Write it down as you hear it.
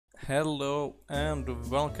Hello and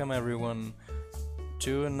welcome everyone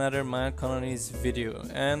to another Minecolonies video,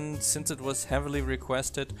 and since it was heavily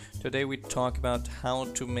requested, today we talk about how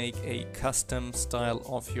to make a custom style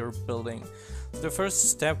of your building. So the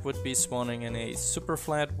first step would be spawning in a super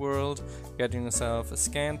flat world, getting yourself a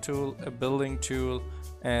scan tool, a building tool,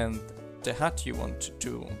 and the hut you want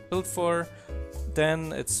to build for.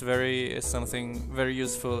 Then it's something very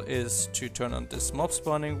useful is to turn on this mob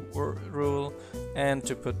spawning rule and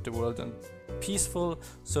to put the world on peaceful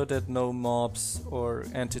so that no mobs or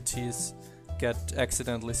entities get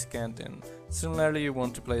accidentally scanned in. Similarly, you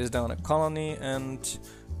want to place down a colony and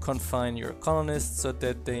confine your colonists so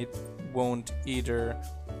that they won't either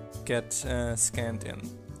get scanned in.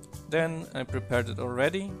 Then I prepared it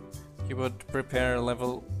already. You would prepare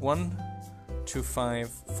level 1 to 5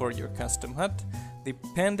 for your custom hut.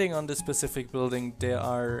 Depending on the specific building, there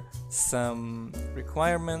are some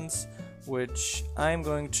requirements which I'm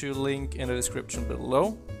going to link in the description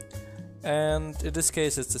below. And in this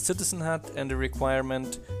case it's a citizen hut, and the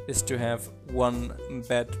requirement is to have 1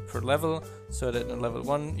 bed per level, so that on level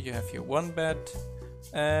 1 you have your 1 bed,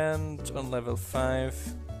 and on level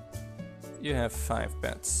 5 you have 5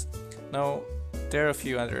 beds. Now there are a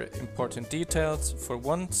few other important details. For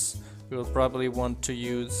once, we will probably want to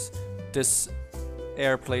use this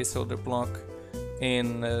air placeholder block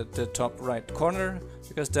in the top right corner,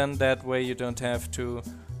 because then that way you don't have to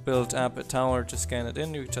build up a tower to scan it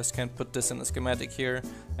in. You just can put this in a schematic here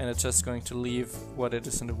and it's just going to leave what it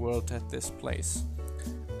is in the world at this place.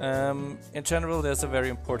 In general, there's a very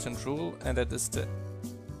important rule, and that is the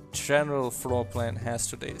general floor plan has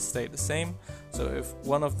to stay the same. So if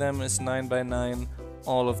one of them is 9 by 9,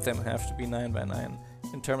 all of them have to be 9 by 9.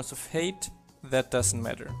 In terms of height, that doesn't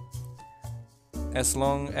matter, as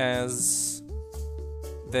long as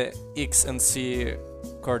the X and C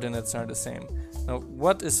coordinates are the same. Now,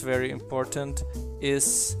 what is very important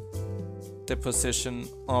is the position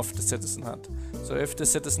of the citizen hut. So if the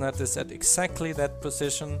citizen hut is at exactly that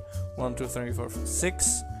position, 1, 2, 3, 4, 5,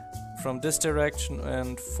 6 from this direction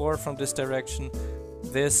and 4 from this direction,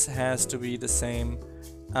 this has to be the same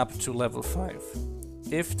up to level 5.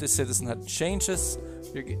 If the citizen hut changes,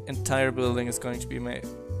 your entire building is going to be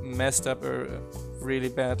messed up really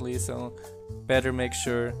badly, so better make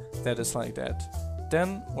sure that it's like that.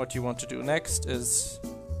 Then what you want to do next is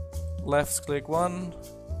left click one,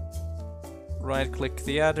 right click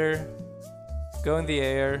the other, go in the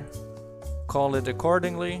air, call it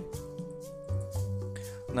accordingly.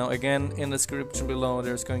 Now again, in the description below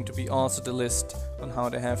there's going to be also the list on how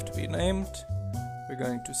they have to be named. We're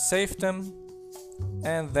going to save them,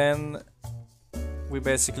 and then we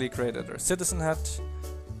basically created our citizen hut.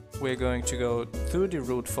 We're going to go through the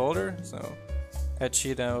root folder, so a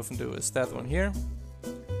cheat I often do is that one here.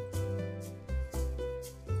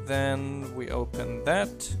 Then we open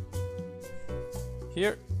that.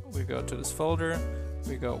 Here we go to this folder,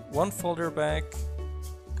 we go 1 folder back,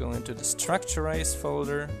 go into the structurize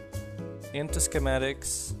folder, into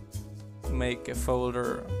schematics, make a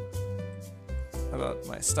folder about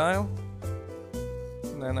my style,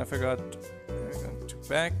 and then I forgot, we're going to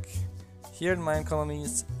back, here in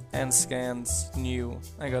Minecolonies and scans new.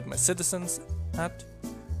 I got my citizens hut.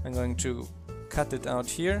 I'm going to cut it out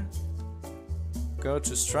here, go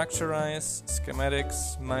to structurize,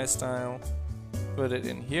 schematics, my style, put it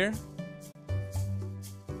in here.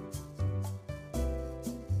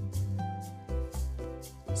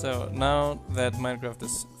 So now that Minecraft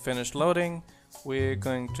is finished loading, we're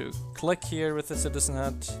going to click here with the citizen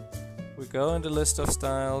hut. We go in the list of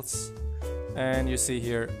styles, and you see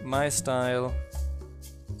here my style,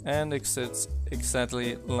 and it sits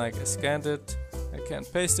exactly like I scanned it. I can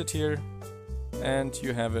paste it here, and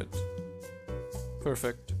you have it.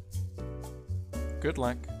 Perfect. Good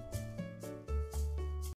luck.